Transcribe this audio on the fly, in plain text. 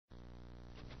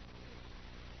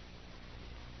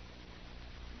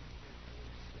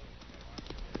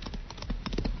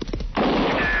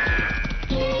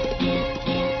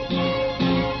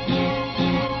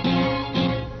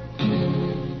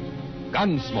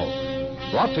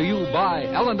Gunsmoke, brought to you by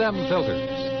L&M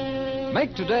Filters.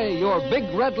 Make today your big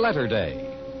red letter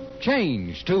day.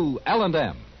 Change to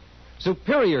L&M.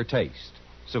 Superior taste,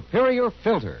 superior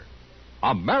filter.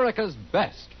 America's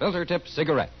best filter tip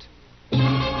cigarette.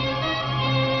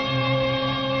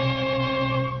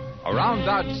 Around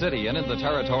Dodge City and in the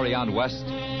territory on West,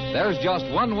 there's just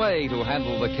one way to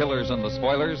handle the killers and the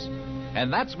spoilers,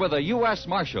 and that's with a U.S.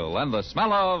 Marshal and the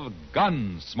smell of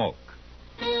Gunsmoke.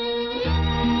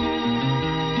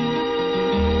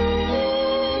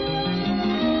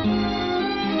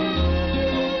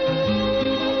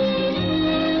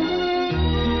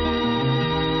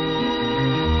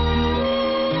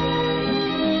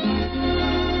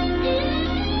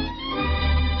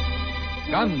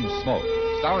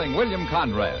 Gunsmoke, starring William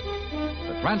Conrad.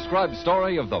 The transcribed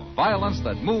story of the violence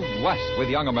that moved west with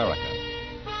young America.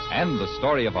 And the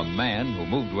story of a man who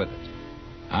moved with it.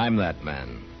 I'm that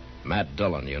man, Matt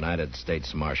Dillon, United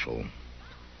States Marshal.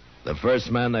 The first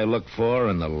man they look for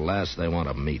and the last they want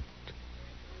to meet.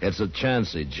 It's a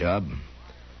chancy job,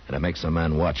 and it makes a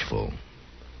man watchful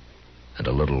and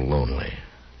a little lonely.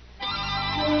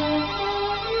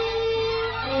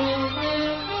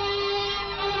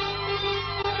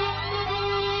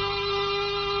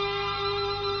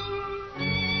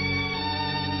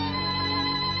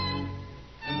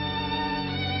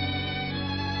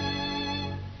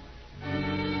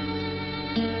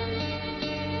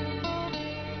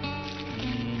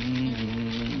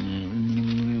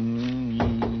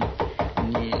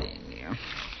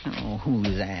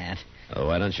 Who's that? Oh,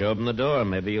 why don't you open the door?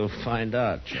 Maybe you'll find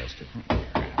out, Chester.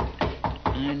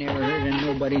 I never heard of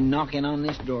nobody knocking on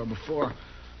this door before.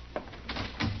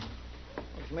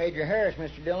 It's Major Harris,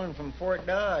 Mr. Dillon, from Fort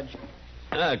Dodge.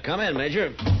 Come in,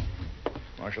 Major.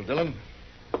 Marshal Dillon?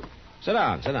 Sit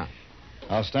down.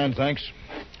 I'll stand, thanks.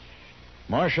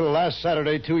 Marshal, last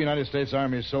Saturday, 2 United States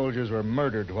Army soldiers were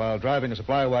murdered while driving a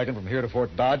supply wagon from here to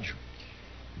Fort Dodge.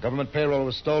 Government payroll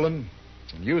was stolen,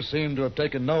 and you seem to have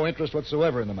taken no interest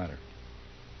whatsoever in the matter.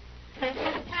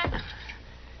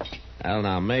 Well,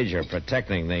 now, Major,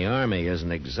 protecting the Army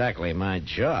isn't exactly my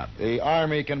job. The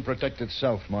Army can protect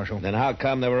itself, Marshal. Then how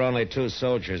come there were only 2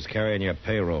 soldiers carrying your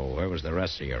payroll? Where was the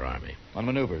rest of your Army? On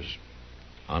maneuvers.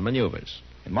 On maneuvers.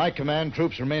 In my command,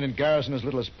 troops remain in garrison as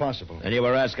little as possible. And you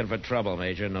were asking for trouble,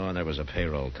 Major, knowing there was a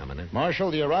payroll coming in.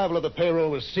 Marshal, the arrival of the payroll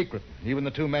was secret. Even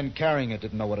the 2 men carrying it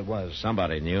didn't know what it was.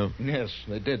 Somebody knew. Yes,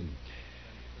 they did.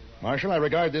 Marshal, I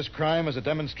regard this crime as a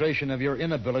demonstration of your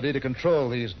inability to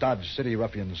control these Dodge City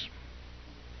ruffians.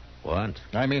 What?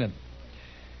 I mean it.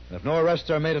 And if no arrests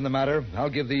are made in the matter,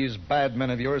 I'll give these bad men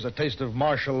of yours a taste of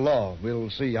martial law. We'll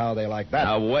see how they like that.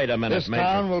 Now, wait a minute, This Major.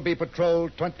 town will be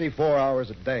patrolled 24 hours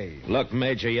a day. Look,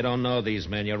 Major, you don't know these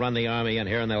men. You run the Army in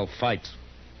here and they'll fight.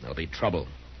 There'll be trouble.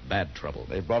 Bad trouble.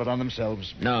 They brought it on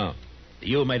themselves. No.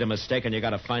 You made a mistake and you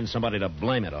got to find somebody to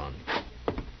blame it on.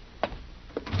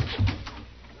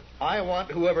 I want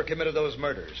whoever committed those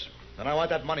murders. And I want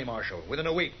that money, Marshal, within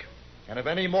a week. And if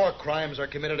any more crimes are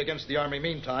committed against the Army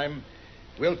meantime,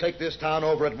 we'll take this town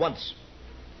over at once.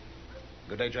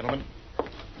 Good day, gentlemen.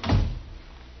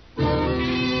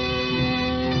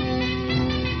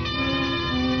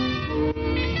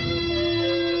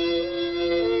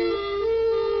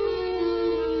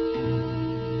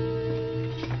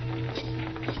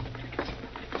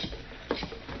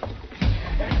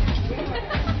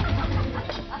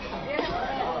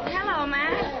 Hello,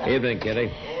 Matt. Evening,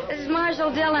 Kitty. This is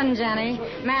Marshal Dillon, Jenny.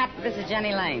 Matt, this is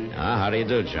Jenny Lane. How do you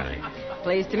do, Johnny?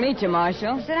 Pleased to meet you,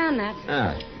 Marshal. Sit down,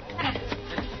 Matt.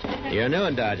 You're new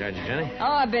in Dodge, aren't you, Jenny?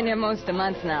 Oh, I've been here most a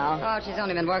month now. Oh, she's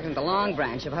only been working at the Long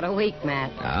Branch about a week,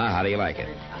 Matt. How do you like it?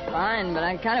 Fine, but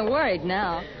I'm kind of worried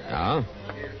now. Oh?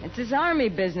 It's this Army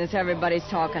business everybody's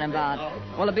talking about.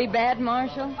 Will it be bad,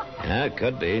 Marshal? Yeah, it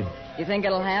could be. You think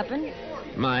it'll happen?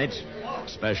 Might.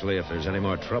 Especially if there's any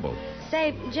more trouble.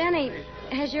 Say, Jenny,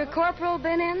 has your corporal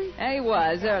been in? He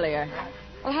was earlier.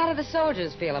 Well, how do the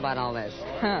soldiers feel about all this?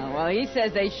 Well, he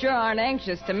says they sure aren't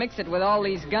anxious to mix it with all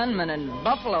these gunmen and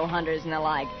buffalo hunters and the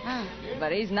like.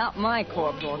 But he's not my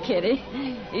corporal, Kitty.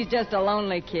 He's just a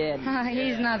lonely kid.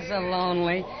 He's not so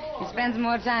lonely. He spends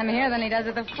more time here than he does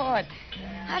at the fort.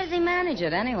 How does he manage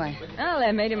it, anyway? Well,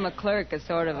 they made him a clerk, a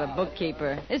sort of a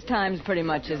bookkeeper. His time's pretty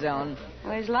much his own.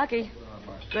 Well, he's lucky.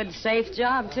 Good, safe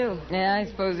job, too. Yeah, I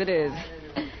suppose it is.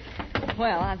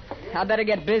 Well, I better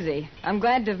get busy. I'm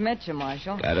glad to have met you,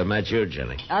 Marshal. Glad to have met you,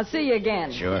 Jenny. I'll see you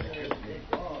again. Sure.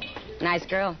 Nice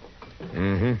girl.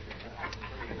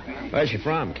 Mm-hmm. Where's she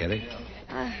from, Kitty?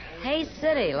 Hayes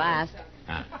City, last.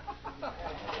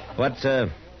 What's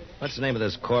the name of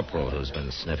this corporal who's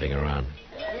been sniffing around?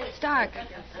 Stark.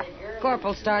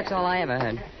 Corporal Stark's all I ever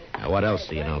heard. Now, what else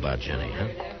do you know about Jenny, huh?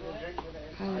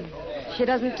 She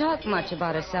doesn't talk much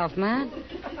about herself, Matt.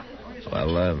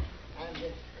 Well,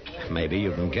 maybe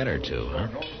you can get her to, huh?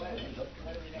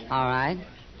 All right.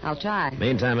 I'll try.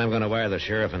 Meantime, I'm going to wire the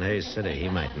sheriff in Hayes City. He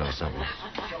might know something.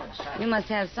 You must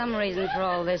have some reason for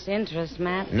all this interest,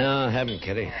 Matt. No, I haven't,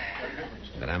 Kitty.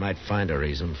 But I might find a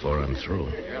reason before I'm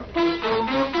through.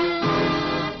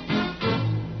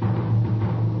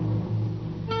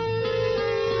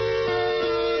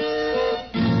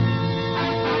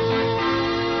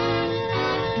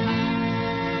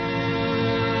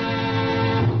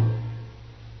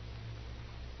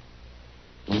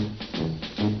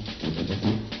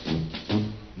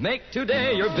 Make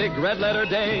today your big red letter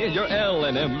day, your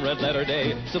L&M red letter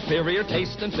day. Superior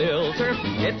taste and filter,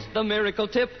 it's the miracle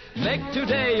tip. Make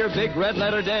today your big red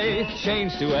letter day.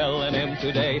 Change to L&M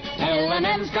today.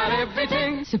 L&M's got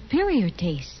everything. Superior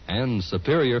taste. And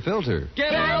superior filter.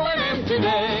 Get L&M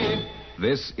today.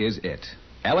 This is it.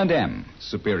 L&M,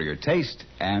 superior taste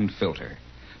and filter.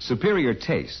 Superior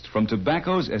taste from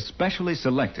tobaccos especially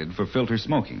selected for filter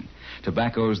smoking.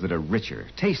 Tobaccos that are richer,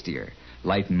 tastier,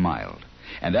 light and mild.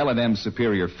 And L&M's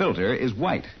superior filter is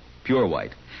white, pure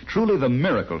white. Truly the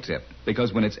miracle tip,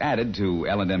 because when it's added to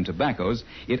L&M tobaccos,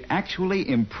 it actually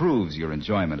improves your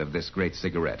enjoyment of this great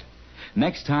cigarette.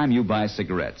 Next time you buy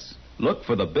cigarettes, look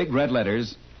for the big red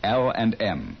letters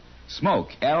L&M. Smoke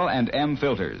L&M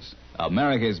filters,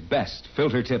 America's best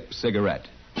filter tip cigarette.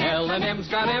 L&M's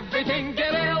got everything.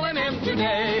 Get L&M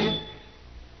today.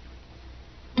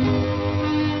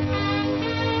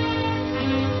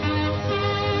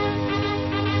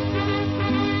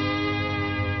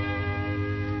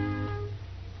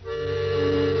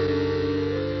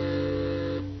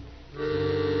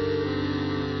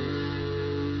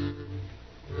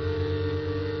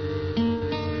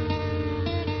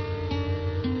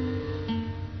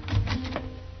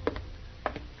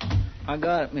 I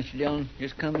got it, Mr. Dillon.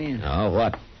 Just come in. Oh,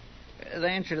 what? The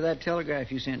answer to that telegraph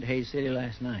you sent to Hayes City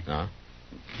last night. Oh?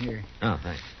 Here. Oh,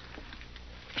 thanks.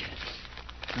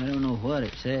 I don't know what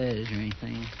it says or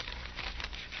anything.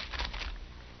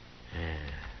 Yeah.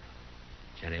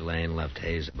 Jenny Lane left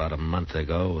Hayes about a month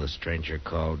ago with a stranger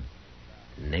called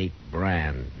Nate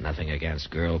Brand. Nothing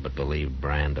against girl, but believed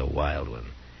Brand a wild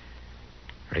one.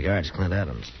 Regards, Clint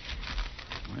Adams.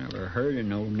 Never heard of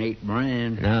no Nate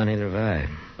Brand. No, neither have I.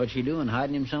 What's she doing,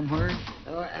 hiding him somewhere?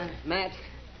 Oh, Matt.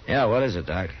 Yeah, what is it,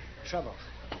 Doc? Trouble.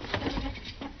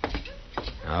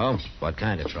 Oh? What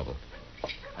kind of trouble?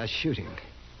 A shooting.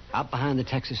 Out behind the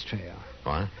Texas Trail.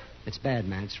 What? It's bad,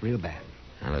 man. It's real bad.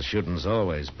 Well, the shooting's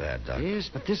always bad, Doc. Yes,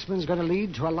 but this one's going to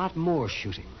lead to a lot more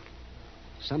shooting.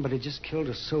 Somebody just killed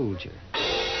a soldier.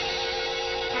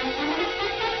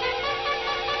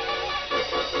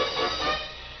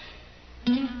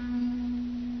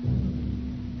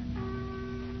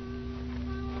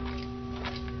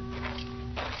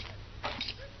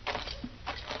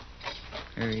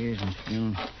 There he is, Mr.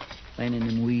 Dillon. Laying in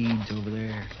them weeds over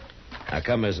there. How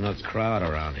come there's no crowd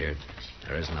around here?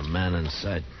 There isn't a man in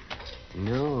sight.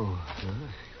 No.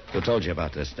 Who told you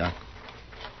about this, Doc?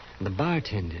 The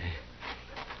bartender.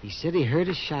 He said he heard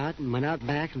a shot and went out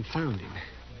back and found him.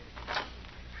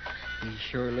 He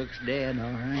sure looks dead,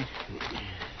 all right.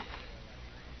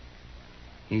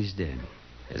 He's dead.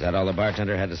 Is that all the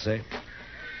bartender had to say?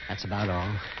 That's about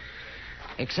all.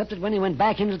 Except that when he went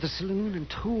back into the saloon and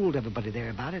told everybody there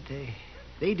about it,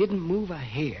 they didn't move a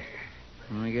hair.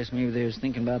 Well, I guess maybe they was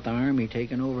thinking about the army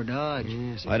taking over Dodge.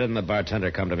 Yes. Why didn't the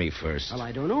bartender come to me first? Well,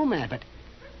 I don't know, Matt, but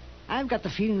I've got the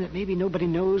feeling that maybe nobody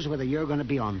knows whether you're going to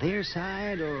be on their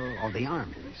side or the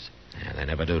Army's. Yeah, they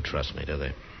never do trust me, do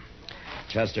they?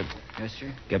 Chester. Yes,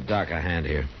 sir? Give Doc a hand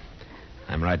here.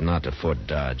 I'm riding out to Fort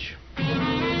Dodge.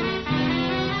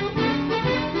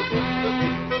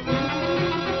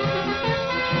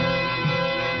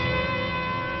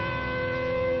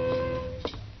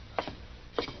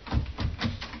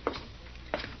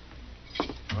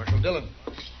 Marshal Dillon.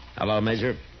 Hello,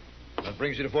 Major. What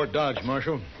brings you to Fort Dodge,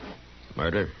 Marshal?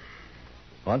 Murder.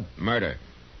 What? Murder.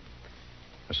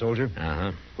 A soldier?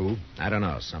 Uh-huh. Who? I don't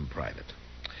know. Some private.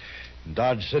 In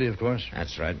Dodge City, of course.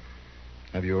 That's right.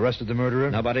 Have you arrested the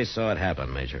murderer? Nobody saw it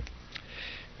happen, Major.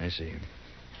 I see.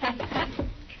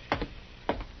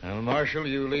 Well, Marshal,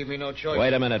 you leave me no choice.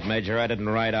 Wait a minute, Major. I didn't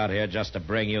ride out here just to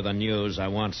bring you the news. I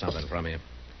want something from you.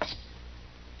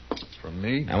 From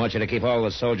me? I want you to keep all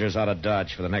the soldiers out of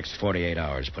Dodge for the next 48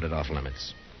 hours. Put it off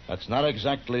limits. That's not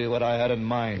exactly what I had in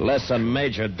mind. Listen,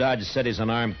 Major, Dodge City's an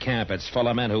armed camp. It's full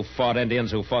of men who fought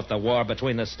Indians, who fought the war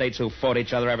between the states, who fought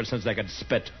each other ever since they could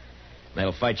spit.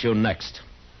 They'll fight you next.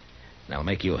 They'll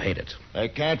make you hate it. They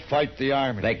can't fight the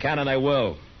Army. They can and they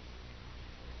will.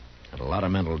 lot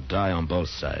of men will die on both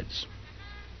sides.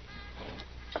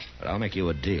 But I'll make you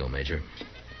a deal, Major.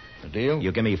 A deal?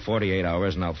 You give me 48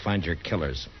 hours and I'll find your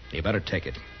killers. You better take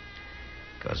it.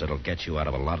 Because it'll get you out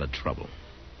of a lot of trouble.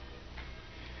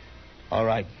 All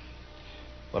right.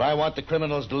 But I want the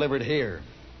criminals delivered here.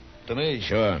 To me.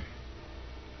 Sure.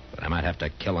 But I might have to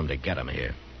kill them to get them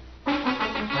here.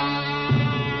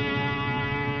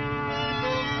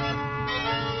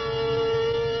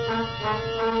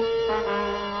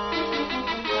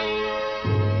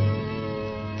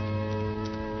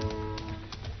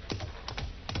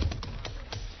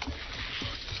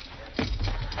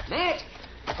 Matt!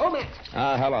 Oh, Matt.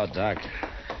 Hello, Doc.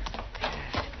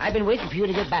 I've been waiting for you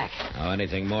to get back. Oh,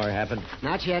 anything more happened?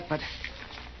 Not yet, but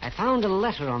I found a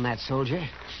letter on that soldier.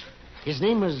 His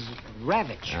name was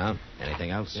Ravitch. Oh,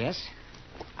 anything else? Yes.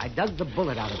 I dug the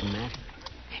bullet out of him, Matt.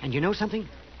 And you know something?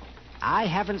 I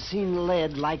haven't seen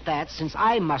lead like that since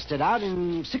I mustered out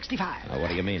in 65. Oh, what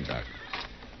do you mean, Doc?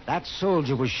 That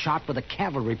soldier was shot with a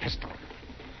cavalry pistol.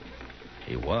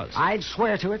 He was. I'd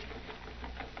swear to it.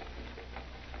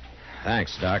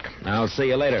 Thanks, Doc. I'll see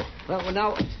you later. Well,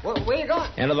 now, where you going?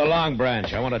 Into the Long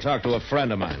Branch. I want to talk to a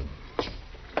friend of mine.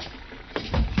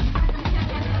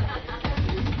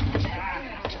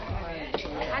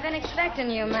 I've been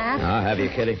expecting you, Matt. Oh, have you,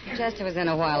 Kitty? Chester was in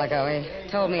a while ago. He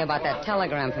told me about that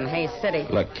telegram from Hayes City.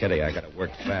 Look, Kitty, I got to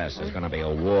work fast. There's going to be a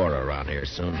war around here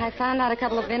soon. I found out a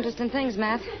couple of interesting things,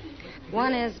 Matt.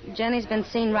 One is Jenny's been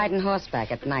seen riding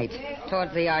horseback at night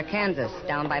towards the Arkansas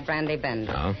down by Brandy Bend.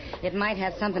 Oh? It might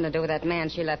have something to do with that man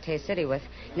she left Hayes City with,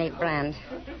 Nate Brand.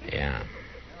 Yeah.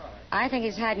 I think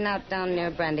he's hiding out down near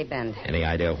Brandy Bend. Any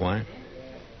idea why?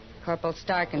 Corporal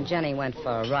Stark and Jenny went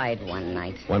for a ride one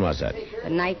night. When was that? The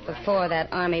night before that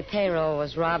Army payroll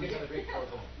was robbed.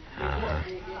 Uh-huh.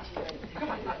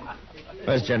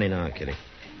 Where's Jenny now, Kitty?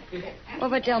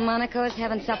 Over at Delmonico's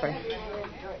having supper.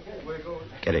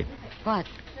 Kitty, What?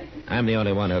 I'm the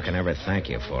only one who can ever thank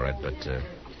you for it, but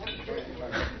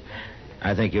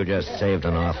I think you just saved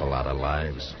an awful lot of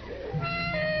lives.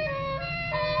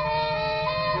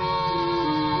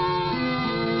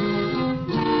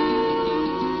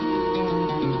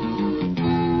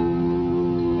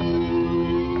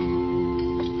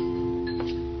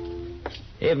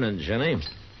 Evening, Jenny.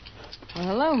 Well,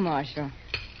 hello, Marshal.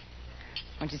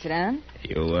 Won't you sit down?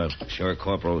 You sure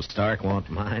Corporal Stark won't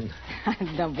mind?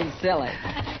 Don't be silly.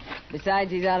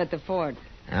 Besides, he's out at the fort.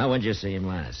 When'd you see him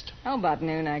last? Oh, about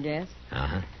noon, I guess.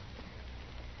 Uh-huh.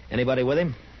 Anybody with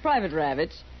him? Private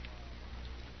Ravitch.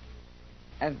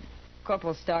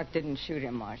 Corporal Stark didn't shoot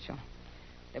him, Marshal.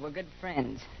 They were good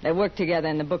friends. They worked together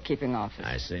in the bookkeeping office.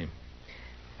 I see.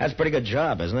 That's a pretty good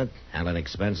job, isn't it? Handling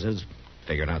expenses,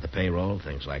 figuring out the payroll,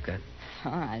 things like that. Oh,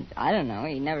 I don't know.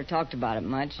 He never talked about it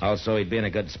much. Also, he'd be in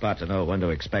a good spot to know when to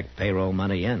expect payroll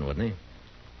money in, wouldn't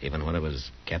he? Even when it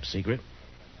was kept secret?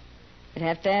 You'd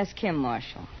have to ask him,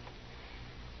 Marshal.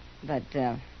 But,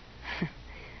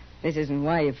 this isn't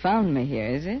why you found me here,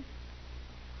 is it?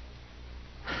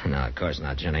 No, of course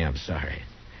not, Jenny. I'm sorry.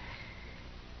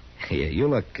 You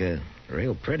look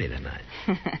real pretty tonight.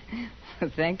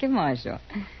 Well, thank you, Marshal.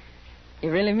 You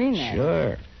really mean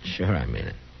that? Sure, I mean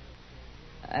it.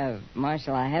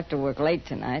 Marshal, I have to work late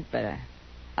tonight, but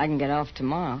I can get off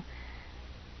tomorrow.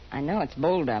 I know it's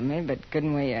bold of me, but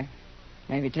couldn't we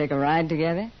maybe take a ride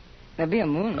together? There'll be a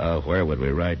moon. Where would we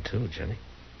ride to, Jenny?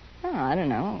 Oh, I don't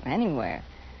know. Anywhere.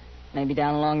 Maybe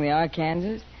down along the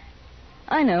Arkansas.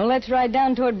 I know. Let's ride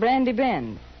down toward Brandy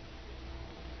Bend.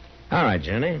 All right,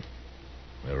 Jenny.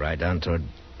 We'll ride down toward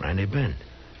Brandy Bend.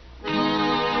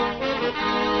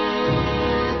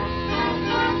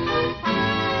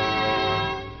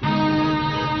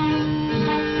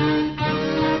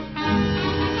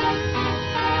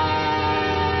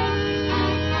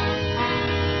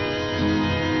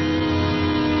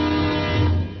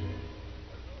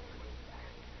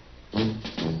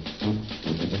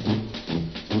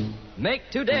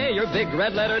 Make today your big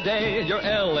red letter day, your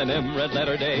L&M red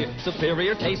letter day.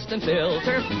 Superior taste and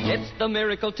filter, it's the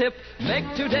miracle tip. Make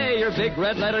today your big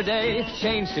red letter day.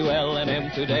 Change to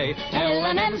L&M today.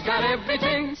 L&M's got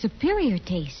everything. Superior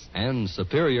taste. And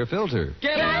superior filter.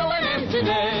 Get L&M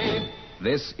today.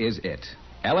 This is it.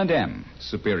 L&M,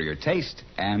 superior taste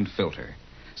and filter.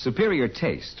 Superior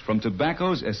taste from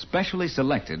tobaccos especially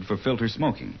selected for filter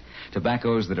smoking.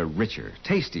 Tobaccos that are richer,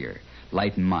 tastier,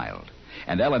 light and mild.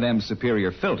 And L&M's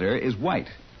superior filter is white,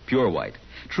 pure white.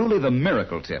 Truly the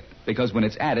miracle tip, because when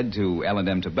it's added to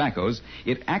L&M tobaccos,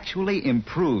 it actually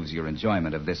improves your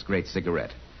enjoyment of this great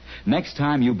cigarette. Next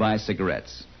time you buy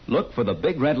cigarettes, look for the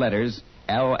big red letters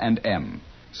L&M.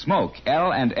 Smoke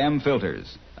L&M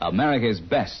filters, America's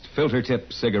best filter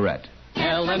tip cigarette.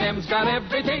 L&M's got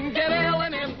everything. Get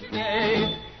L&M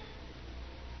today.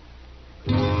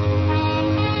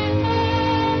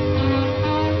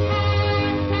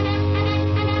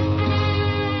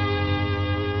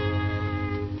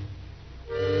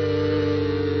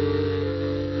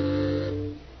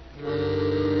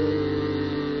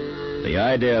 The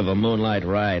idea of a moonlight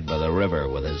ride by the river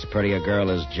with as pretty a girl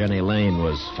as Jenny Lane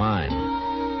was fine.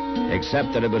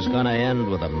 Except that it was going to end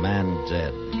with a man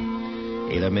dead.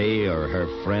 Either me or her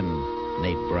friend,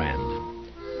 Nate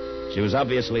Brand. She was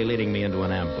obviously leading me into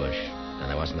an ambush, and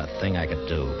there wasn't a thing I could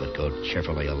do but go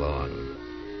cheerfully along.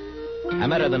 I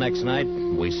met her the next night.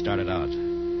 We started out.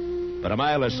 But a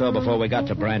mile or so before we got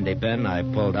to Brandy Bend, I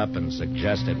pulled up and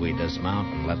suggested we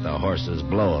dismount and let the horses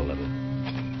blow a little.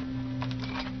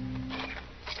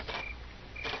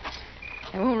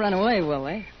 They won't run away, will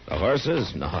they? The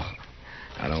horses? No.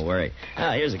 Now, don't worry.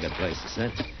 Ah, here's a good place to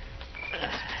sit.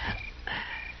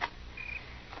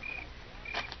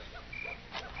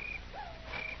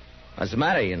 What's the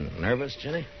matter? You nervous,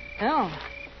 Jenny? No.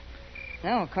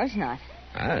 No, of course not.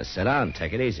 Ah, sit down.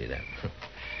 Take it easy, then.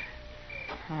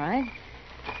 All right.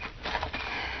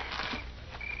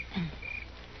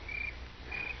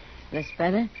 This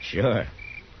better? Sure.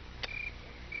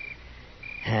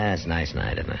 Yeah, it's a nice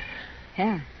night, isn't it?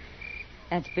 Yeah.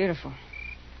 That's beautiful.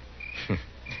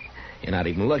 You're not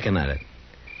even looking at it.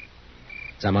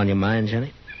 Something on your mind,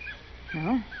 Jenny?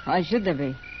 No? Why should there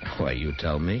be? Why, you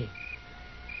tell me.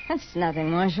 That's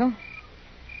nothing, Marshal.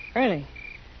 Really.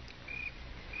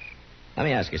 Let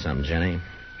me ask you something, Jenny.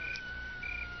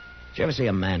 Did you ever see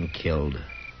a man killed?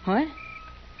 What?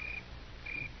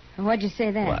 Why'd you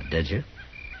say that? What, did you?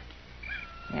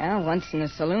 Yeah, once in a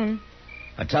saloon.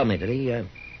 Tell me, did he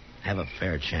have a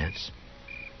fair chance?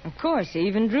 Of course, he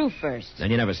even drew first. Then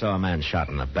you never saw a man shot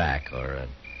in the back or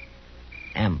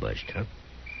ambushed, huh?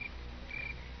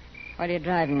 What are you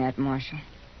driving at, Marshal?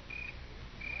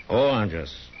 Oh, I'm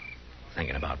just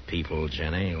thinking about people,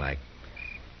 Jenny. Like,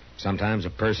 sometimes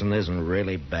a person isn't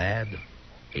really bad.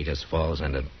 He just falls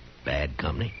into bad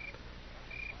company.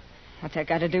 What's that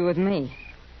got to do with me?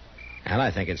 And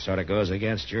I think it sort of goes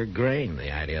against your grain,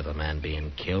 the idea of a man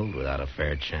being killed without a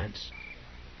fair chance.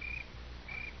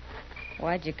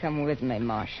 Why'd you come with me,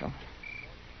 Marshal?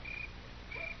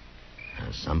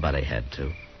 Somebody had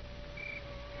to.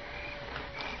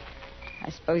 I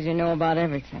suppose you know about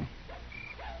everything.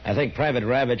 I think Private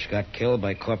Ravitch got killed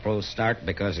by Corporal Stark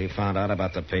because he found out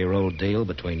about the payroll deal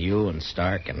between you and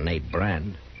Stark and Nate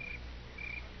Brand.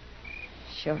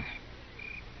 Sure.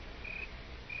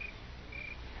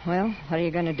 Well, what are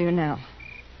you going to do now?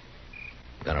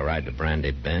 Gonna ride to Brandy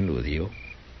Bend with you.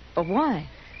 But why?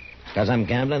 Because I'm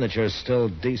gambling that you're still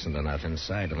decent enough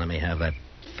inside to let me have that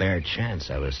fair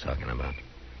chance I was talking about.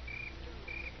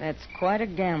 That's quite a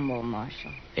gamble,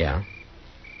 Marshal. Yeah?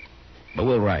 But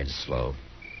we'll ride slow.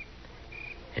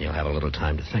 And you'll have a little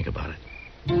time to think about it.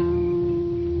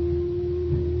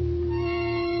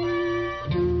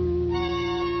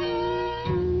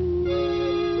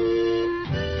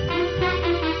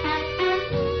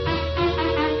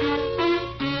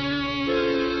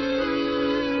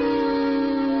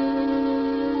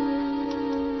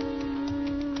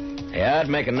 Yeah, I'd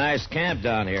make a nice camp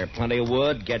down here. Plenty of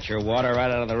wood, get your water right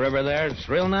out of the river there. It's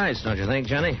real nice, don't you think,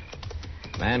 Jenny?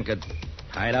 Man could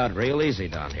hide out real easy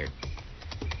down here.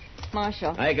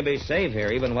 Marshal. I could be safe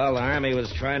here even while the Army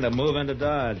was trying to move into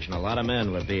Dodge, and a lot of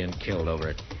men were being killed over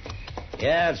it.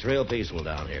 Yeah, it's real peaceful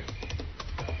down here.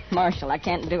 Marshal, I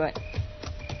can't do it.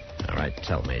 All right,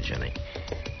 tell me, Jenny.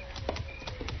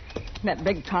 That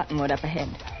big cottonwood up ahead.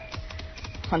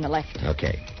 On the left.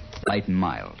 Okay. Light and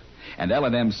mild. And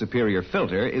L&M's superior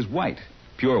filter is white,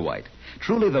 pure white.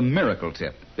 Truly the miracle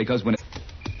tip, because when it...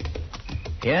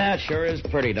 Yeah, it sure is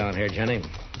pretty down here, Jenny.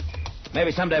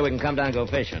 Maybe someday we can come down and go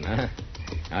fishing, huh?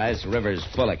 This river's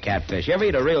full of catfish. You ever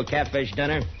eat a real catfish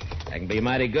dinner? That can be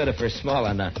mighty good if they're small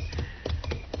enough.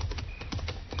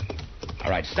 All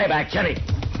right, stay back, Jenny.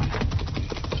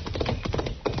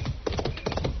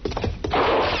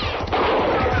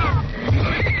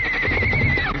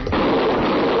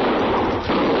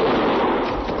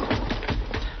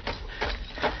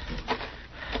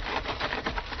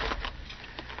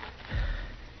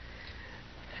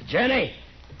 Jenny!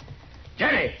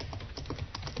 Jenny!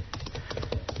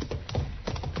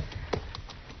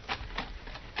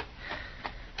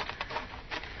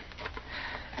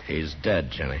 He's dead,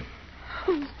 Jenny.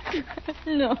 Oh, God,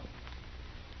 no.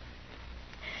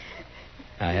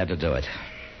 I had to do it.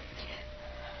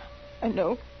 I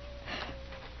know.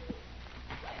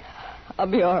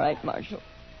 I'll be all right, Marshal.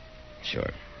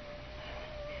 Sure.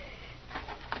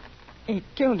 He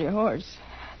killed your horse.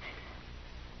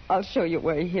 I'll show you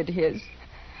where he hid his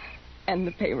and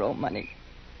the payroll money.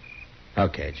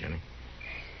 Okay, Jenny.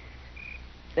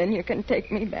 Then you can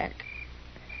take me back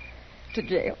to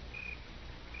jail.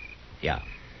 Yeah.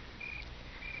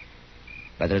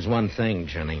 But there's one thing,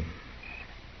 Jenny.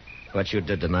 What you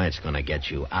did tonight's going to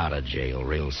get you out of jail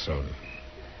real soon.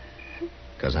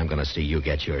 Because I'm going to see you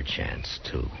get your chance,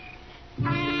 too.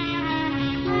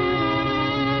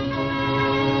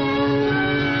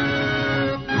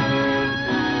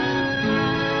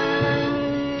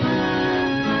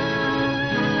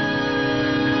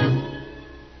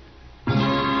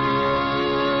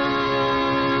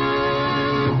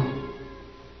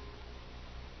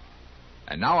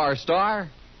 And now our star,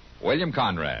 William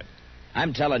Conrad.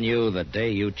 I'm telling you, the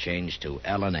day you change to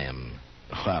L&M,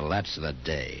 well, that's the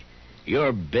day.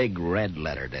 Your big red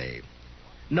letter day.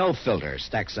 No filter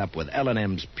stacks up with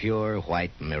L&M's pure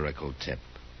white miracle tip.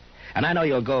 And I know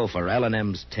you'll go for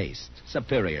L&M's taste,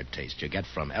 superior taste you get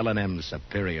from L&M's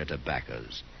superior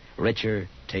tobaccos. Richer,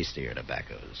 tastier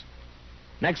tobaccos.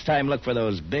 Next time, look for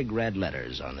those big red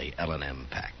letters on the L&M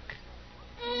pack.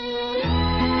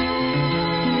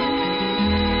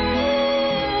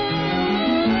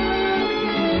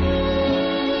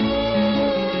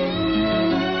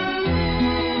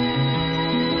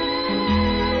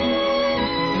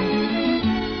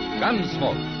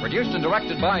 Gunsmoke, produced and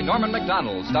directed by Norman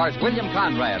Macdonnell, stars William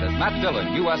Conrad as Matt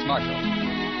Dillon, U.S. Marshal.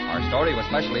 Our story was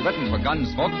specially written for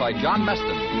Gunsmoke by John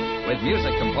Meston, with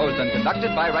music composed and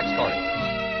conducted by Rex Corey.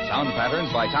 Sound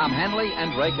patterns by Tom Hanley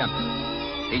and Ray Kemper.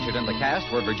 Featured in the cast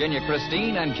were Virginia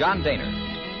Christine and John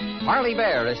Daner. Harley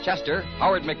Bear is Chester,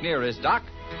 Howard McNear is Doc,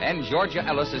 and Georgia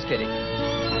Ellis is Kitty.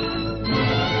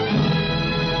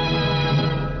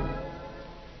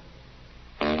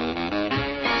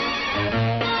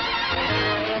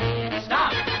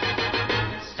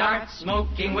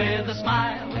 Smoking with a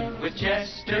smile with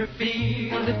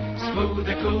Chesterfield.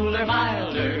 Smoother, cooler,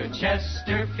 milder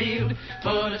Chesterfield.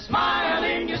 Put a smile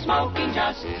in your smoking,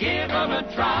 just give them a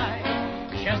try.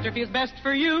 Chesterfield's best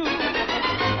for you.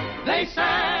 They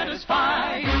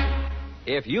satisfy.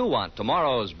 If you want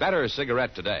tomorrow's better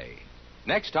cigarette today,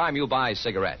 next time you buy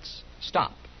cigarettes,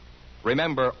 stop.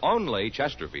 Remember, only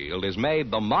Chesterfield is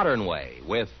made the modern way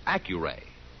with Accuray.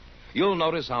 You'll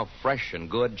notice how fresh and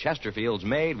good Chesterfield's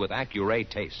made with Accuray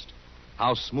taste,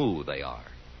 how smooth they are,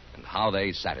 and how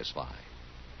they satisfy.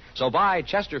 So buy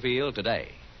Chesterfield today.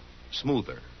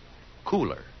 Smoother,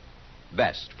 cooler,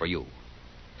 best for you.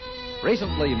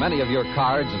 Recently, many of your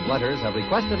cards and letters have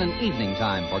requested an evening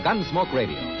time for Gunsmoke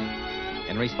Radio.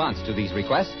 In response to these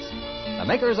requests, the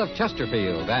makers of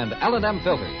Chesterfield and L&M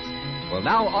filters will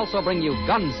now also bring you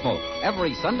Gunsmoke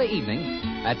every Sunday evening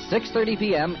at 6:30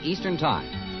 p.m. Eastern Time.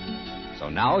 So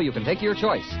now you can take your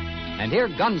choice and hear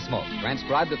Gunsmoke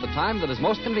transcribed at the time that is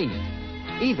most convenient,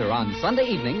 either on Sunday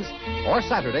evenings or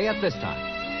Saturday at this time.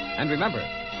 And remember,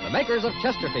 the makers of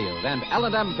Chesterfield and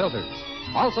L&M filters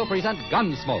also present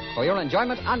Gunsmoke for your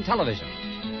enjoyment on television.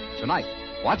 Tonight,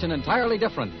 watch an entirely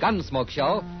different Gunsmoke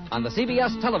show on the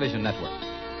CBS television network.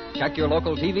 Check your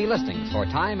local TV listings for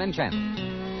time and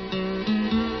channel.